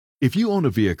If you own a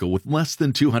vehicle with less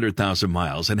than 200,000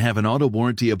 miles and have an auto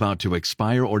warranty about to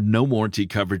expire or no warranty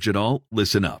coverage at all,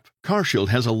 listen up. CarShield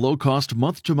has a low-cost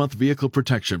month-to-month vehicle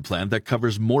protection plan that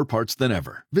covers more parts than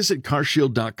ever. Visit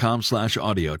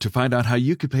carshield.com/audio to find out how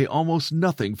you could pay almost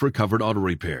nothing for covered auto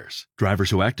repairs. Drivers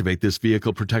who activate this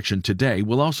vehicle protection today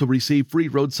will also receive free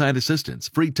roadside assistance,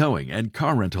 free towing, and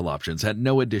car rental options at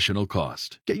no additional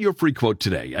cost. Get your free quote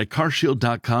today at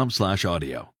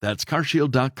carshield.com/audio. That's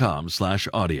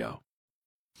carshield.com/audio.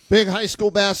 Big high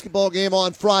school basketball game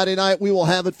on Friday night. We will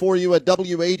have it for you at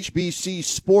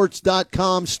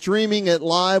WHBCSports.com, streaming it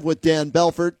live with Dan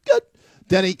Belfort. Good.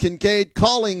 Denny Kincaid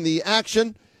calling the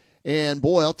action. And,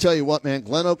 boy, I'll tell you what, man,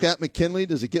 GlenOak at McKinley,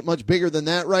 does it get much bigger than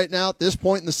that right now at this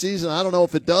point in the season? I don't know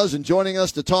if it does. And joining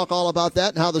us to talk all about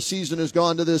that and how the season has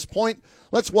gone to this point,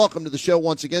 let's welcome to the show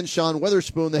once again Sean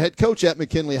Weatherspoon, the head coach at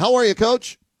McKinley. How are you,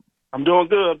 Coach? I'm doing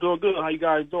good. How you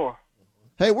guys doing?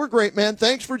 Hey, we're great, man.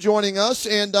 Thanks for joining us.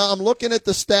 And I'm looking at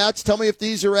the stats. Tell me if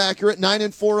these are accurate.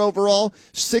 9-4 overall,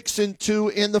 6-2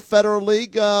 in the Federal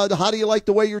League. How do you like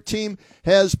the way your team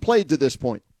has played to this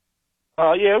point?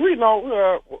 Yeah,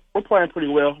 we're playing pretty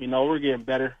well. We're getting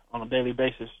better on a daily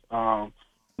basis. I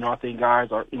think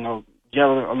guys are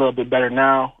gelling a little bit better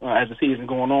now as the season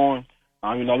going on.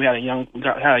 We had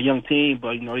a young team,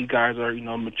 but these guys are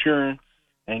maturing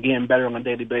and getting better on a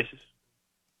daily basis.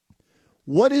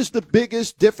 What is the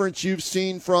biggest difference you've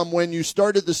seen from when you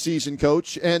started the season,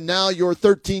 Coach, and now you're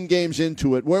 13 games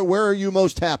into it? Where are you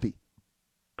most happy?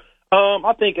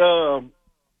 I think guys,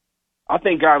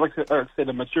 like I said,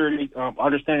 the maturity,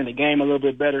 understanding the game a little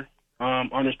bit better,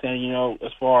 understanding,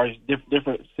 as far as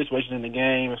different situations in the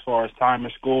game, as far as time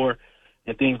and score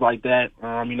and things like that.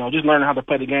 Just learning how to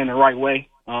play the game the right way.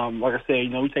 Like I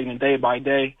said, we're taking it day by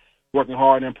day, working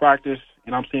hard in practice,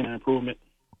 and I'm seeing an improvement.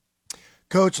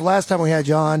 Coach, last time we had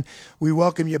you on, we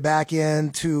welcome you back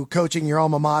into coaching your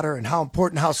alma mater and how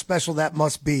important, how special that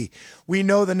must be. We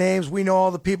know the names, we know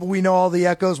all the people, we know all the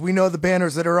echoes, we know the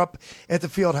banners that are up at the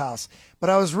field house. But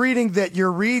I was reading that your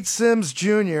Reed Sims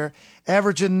Jr.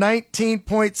 averaging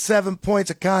 19.7 points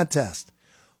a contest.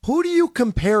 Who do you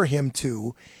compare him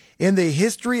to in the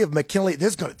history of McKinley? This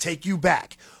is going to take you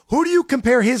back. Who do you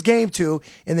compare his game to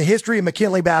in the history of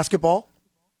McKinley basketball?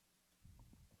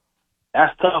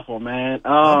 That's a tough one, man.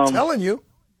 I'm telling you.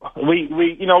 We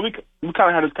kind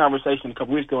of had this conversation a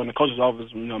couple weeks ago in the coach's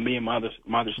office. Me and my other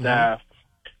staff.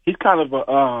 Mm-hmm. He's kind of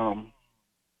I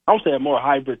would say a more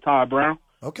hybrid Todd Brown.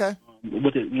 Okay.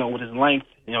 With his length,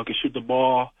 can shoot the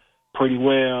ball pretty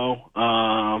well.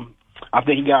 I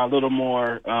think he got a little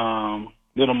more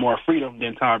freedom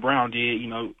than Todd Brown did.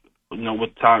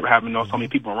 With Todd having so many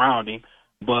people around him.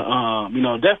 But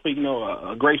definitely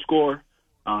a great scorer.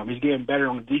 He's getting better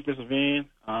on the defensive end,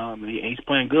 and he's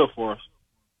playing good for us.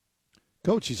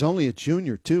 Coach, he's only a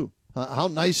junior, too. How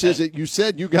nice is it? You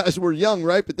said you guys were young,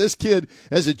 right? But this kid,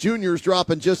 as a junior, is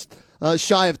dropping just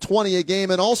shy of 20 a game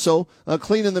and also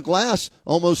cleaning the glass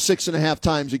almost 6.5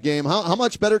 times a game. How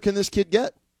much better can this kid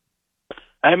get?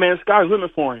 Hey, man, the sky's the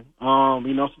limit for him.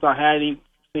 Since I had him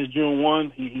since June 1,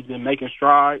 he's been making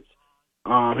strides.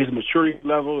 His maturity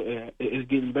level is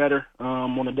getting better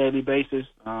on a daily basis.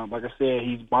 Like I said,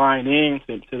 he's buying in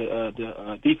to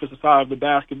the defensive side of the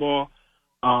basketball.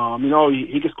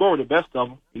 He can score with the best of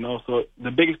them. So the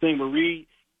biggest thing with Reed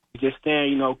is just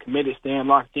staying, committed, staying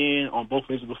locked in on both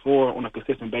ends of the floor on a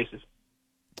consistent basis.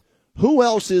 Who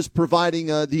else is providing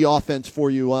the offense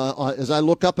for you? As I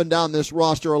look up and down this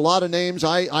roster, a lot of names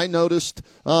I noticed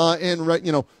and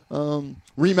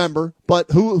remember. But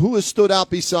who has stood out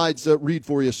besides Reed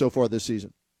for you so far this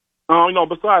season?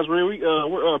 Besides Reed,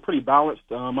 we're pretty balanced.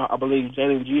 I believe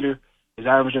Jalen Jeter is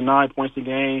averaging 9 points a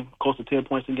game, close to 10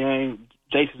 points a game.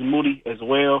 Jason Moody as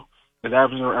well is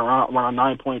averaging around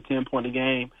 9 point, 10 point a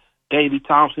game. Davey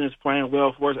Thompson is playing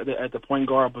well for us at the point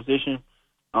guard position.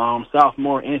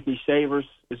 Sophomore Anthony Shavers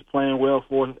is playing well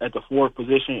for us at the forward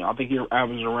position. I think he's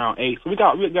averaging around 8. So we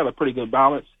got a pretty good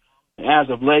balance. And as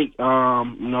of late,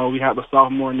 we have a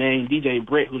sophomore named DJ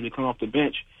Britt who's been coming off the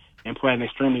bench and playing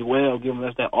extremely well, giving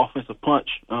us that offensive punch.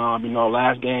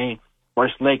 Last game,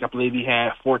 West Lake, I believe he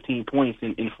had 14 points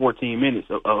in 14 minutes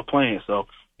of playing. So,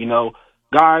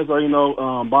 guys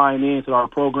are, buying into our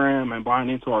program and buying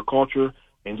into our culture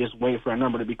and just waiting for a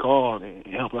number to be called and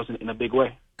help us in a big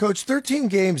way. Coach, 13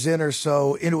 games in or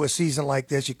so into a season like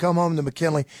this, you come home to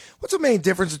McKinley. What's the main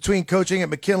difference between coaching at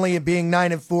McKinley and being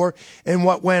 9-4 and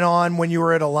what went on when you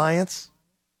were at Alliance?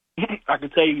 I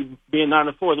can tell you being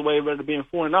 9-4 is way better than being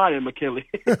 4-9 in McKinley.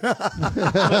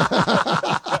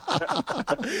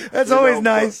 That's always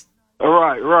nice.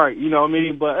 Right. You know what I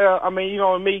mean? But, me,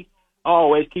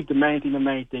 always keep the main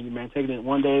thing, man. Taking it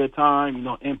one day at a time,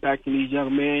 impacting these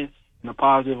young men in a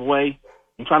positive way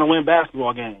and trying to win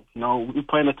basketball games. We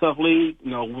play in a tough league,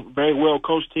 very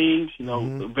well-coached teams,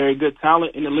 very good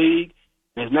talent in the league.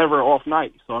 And it's never an off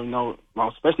night. So,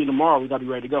 especially tomorrow, we got to be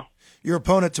ready to go. Your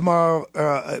opponent tomorrow,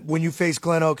 when you face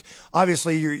GlenOak,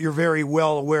 obviously you're very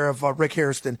well aware of Rick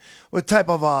Hairston. What type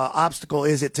of obstacle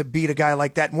is it to beat a guy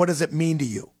like that, and what does it mean to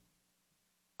you?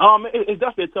 It's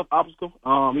definitely a tough obstacle.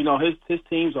 His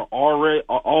teams are always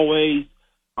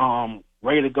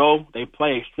ready to go. They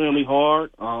play extremely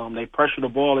hard. They pressure the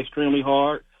ball extremely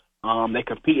hard. They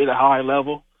compete at a high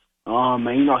level. And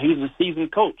he's a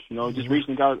seasoned coach. Just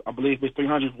recently got, I believe, his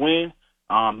 300th win.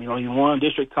 He won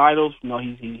district titles.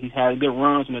 He's had good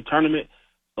runs in the tournament.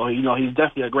 So he's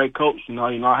definitely a great coach.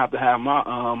 I have to have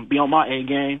my be on my A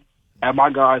game, have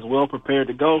my guys well prepared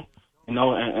to go.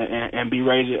 And be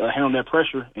ready to handle that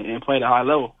pressure and play at a high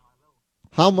level.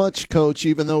 How much, Coach,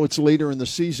 even though it's later in the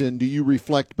season, do you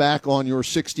reflect back on your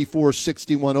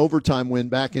 64-61 overtime win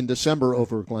back in December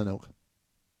over GlenOak?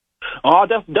 I'll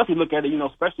definitely look at it,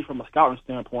 especially from a scouting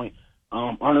standpoint,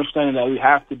 understanding that we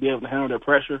have to be able to handle their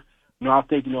pressure. I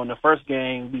think, in the first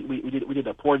game, we did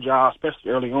a poor job,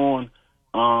 especially early on,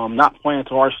 not playing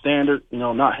to our standard,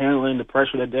 not handling the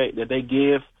pressure that they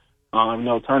give.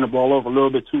 Turn the ball over a little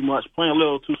bit too much, playing a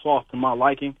little too soft to my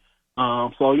liking.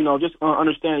 Just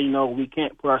understand, we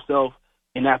can't put ourselves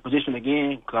in that position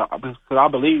again because I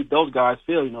believe those guys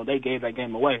feel, they gave that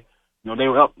game away. They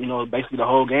were up, basically the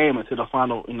whole game until the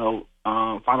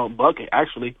final bucket,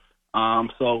 actually.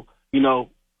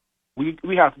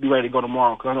 We have to be ready to go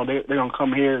tomorrow because I know they're going to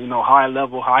come here, high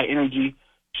level, high energy.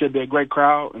 Should be a great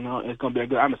crowd, and it's going to be a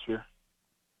good atmosphere.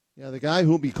 Yeah, the guy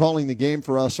who will be calling the game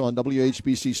for us on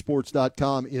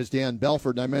WHBCSports.com is Dan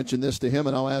Belford, and I mentioned this to him,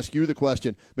 and I'll ask you the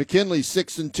question. McKinley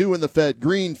 6-2 in the Fed,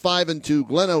 Green 5-2,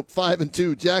 GlenOak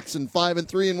 5-2, Jackson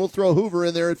 5-3, and we'll throw Hoover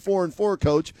in there at 4-4.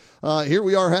 Coach, here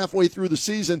we are halfway through the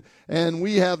season, and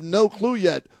we have no clue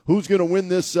yet who's going to win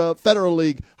this Federal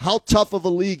League. How tough of a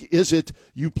league is it?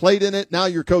 You played in it, now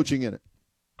you're coaching in it.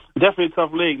 Definitely a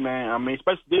tough league, man.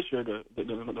 Especially this year,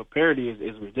 the parity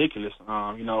is ridiculous.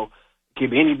 Could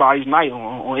be anybody's night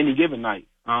on any given night.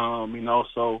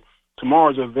 So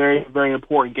tomorrow's a very, very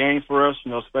important game for us,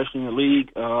 especially in the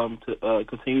league, to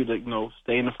continue to,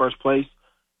 stay in the first place.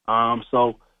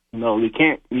 We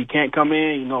can't come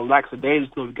in,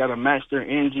 lackadaisical. We got to match their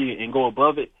energy and go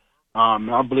above it.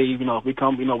 And I believe, if we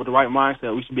come, with the right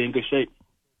mindset, we should be in good shape.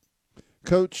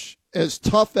 Coach, as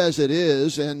tough as it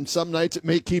is, and some nights it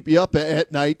may keep you up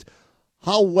at night,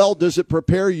 how well does it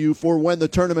prepare you for when the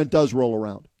tournament does roll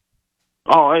around?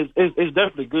 Oh, it's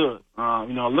definitely good.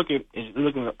 Looking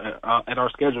at our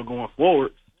schedule going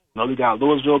forward, we got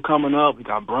Louisville coming up, we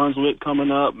got Brunswick coming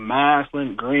up,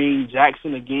 Massillon, Green,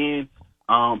 Jackson again.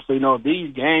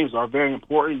 These games are very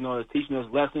important. It's teaching us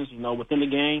lessons, within the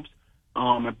games,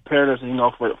 and prepared us,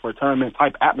 for tournament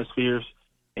type atmospheres,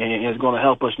 and it's going to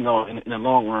help us, in the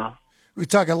long run. We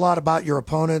talk a lot about your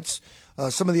opponents,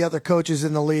 some of the other coaches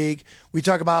in the league. We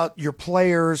talk about your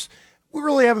players. We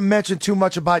really haven't mentioned too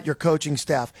much about your coaching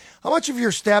staff. How much of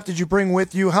your staff did you bring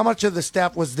with you? How much of the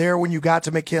staff was there when you got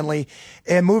to McKinley?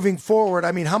 And moving forward,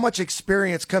 how much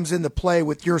experience comes into play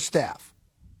with your staff?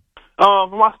 For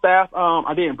my staff,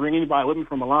 I didn't bring anybody with me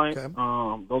from Alliance. Okay.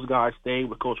 Those guys stayed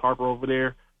with Coach Harper over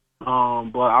there. But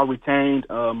I retained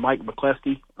Mike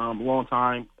McCleskey,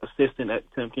 longtime assistant at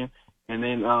Timken. And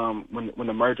then when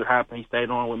the merger happened, he stayed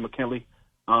on with McKinley.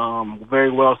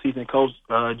 Very well seasoned coach,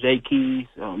 Jay Keys,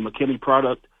 McKinley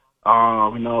product.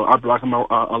 I brought him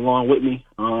along with me.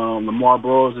 Lamar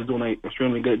Bros is doing an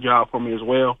extremely good job for me as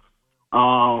well.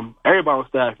 Everybody on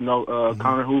staff,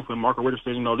 Connor Hoof and Marco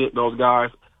Richardson, those guys.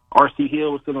 R.C.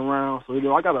 Hill was still around. So,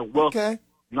 I got a wealth of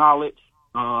knowledge,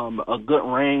 a good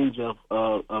range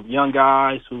of young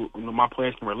guys who my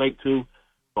players can relate to,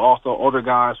 but also older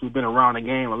guys who've been around the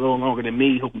game a little longer than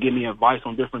me who can give me advice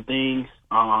on different things.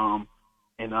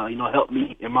 And help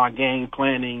me in my game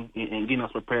planning and getting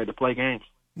us prepared to play games.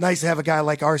 Nice to have a guy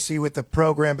like RC with the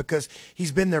program because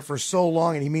he's been there for so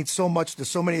long and he means so much to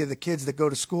so many of the kids that go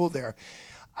to school there.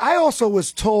 I also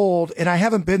was told, and I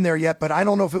haven't been there yet, but I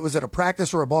don't know if it was at a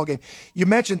practice or a ball game. You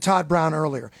mentioned Todd Brown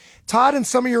earlier. Todd and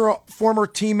some of your former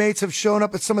teammates have shown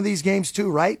up at some of these games too,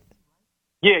 right?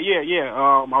 Yeah.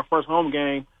 Our first home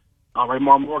game,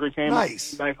 Raymar Morgan came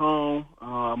back home.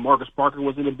 Marcus Parker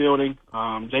was in the building.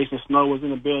 Jason Snow was in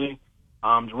the building.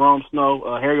 Jerome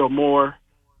Snow, Harry O'Moore,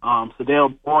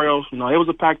 Sadell Boreals. It was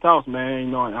a packed house,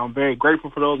 man. And I'm very grateful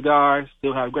for those guys.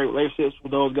 Still have great relationships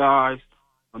with those guys.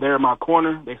 They're in my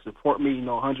corner. They support me,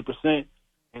 100%.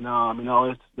 And,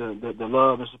 it's the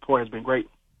love and support has been great.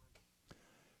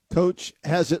 Coach,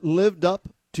 has it lived up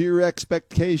to your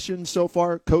expectations so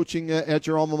far, coaching at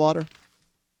your alma mater?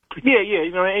 Yeah.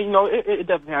 It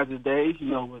definitely has its days.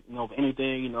 With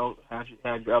anything, has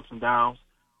your ups and downs.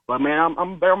 But man,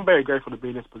 I'm very grateful to be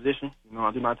in this position.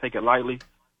 I do not take it lightly.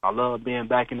 I love being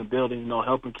back in the building.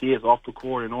 Helping kids off the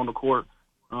court and on the court.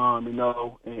 Us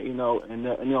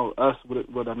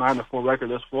with a 9-4 record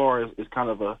thus far is kind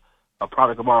of a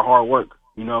product of our hard work.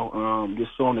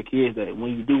 Just showing the kids that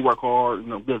when you do work hard,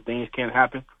 good things can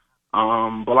happen.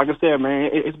 But like I said,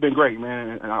 man, it's been great,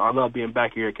 man, and I love being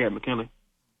back here at Camp McKinley.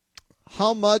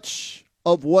 How much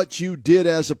of what you did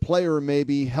as a player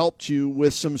maybe helped you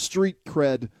with some street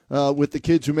cred with the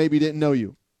kids who maybe didn't know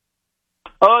you?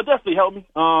 Definitely helped me.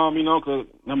 Because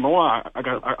number one,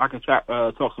 I can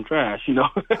talk some trash.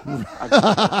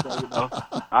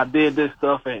 I did this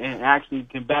stuff and actually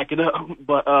can back it up.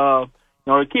 But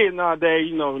the kids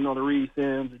nowadays, the Reed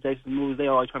Sims, the Jason Moves, they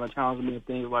always trying to challenge me and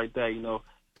things like that.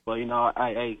 But I'm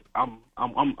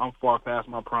far past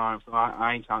my prime, so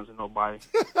I ain't challenging nobody.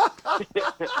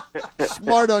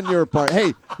 Smart on your part.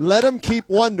 Hey, let them keep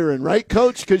wondering, right,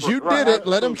 Coach? Because you did it.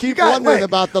 Let them keep wondering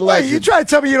about the legend. You try to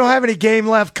tell me you don't have any game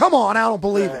left? Come on, I don't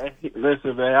believe it.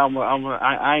 Listen, man,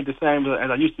 I ain't the same as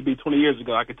I used to be 20 years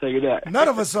ago. I can tell you that. None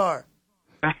of us are.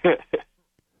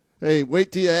 Hey,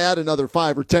 wait till you add another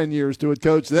 5 or 10 years to it,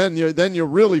 Coach. Then you'll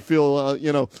really feel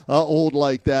old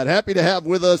like that. Happy to have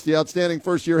with us the outstanding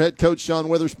first-year head coach Sean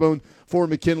Weatherspoon for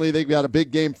McKinley. They've got a big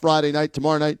game Friday night,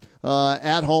 tomorrow night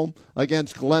at home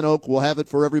against GlenOak. We'll have it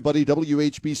for everybody.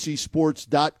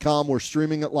 WHBCSports.com. We're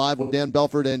streaming it live with Dan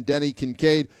Belford and Denny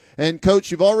Kincaid. And Coach,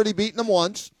 you've already beaten them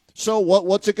once. So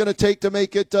what's it going to take to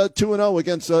make it 2-0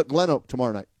 against GlenOak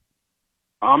tomorrow night?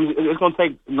 It's going to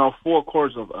take 4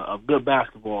 quarters of good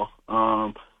basketball,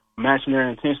 matching their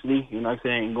intensity. Like I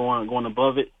saying, going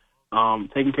above it,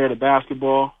 taking care of the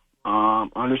basketball,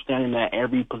 understanding that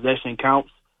every possession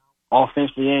counts,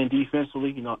 offensively and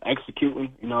defensively.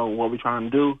 Executing, what we're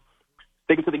trying to do,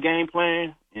 sticking to the game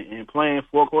plan and playing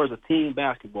 4 quarters of team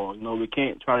basketball. We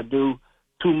can't try to do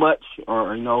too much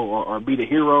or be the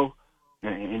hero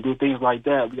and do things like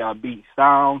that. We got to be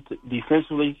sound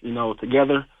defensively,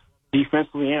 together.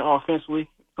 Defensively and offensively,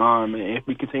 and if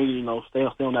we continue, stay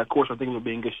on that course, I think we'll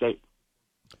be in good shape.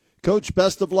 Coach,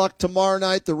 best of luck tomorrow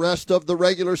night, the rest of the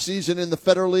regular season in the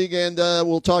Federal League, and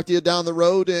we'll talk to you down the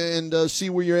road and see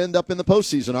where you end up in the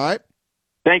postseason, all right?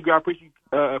 Thank you. I appreciate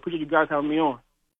you guys having me on.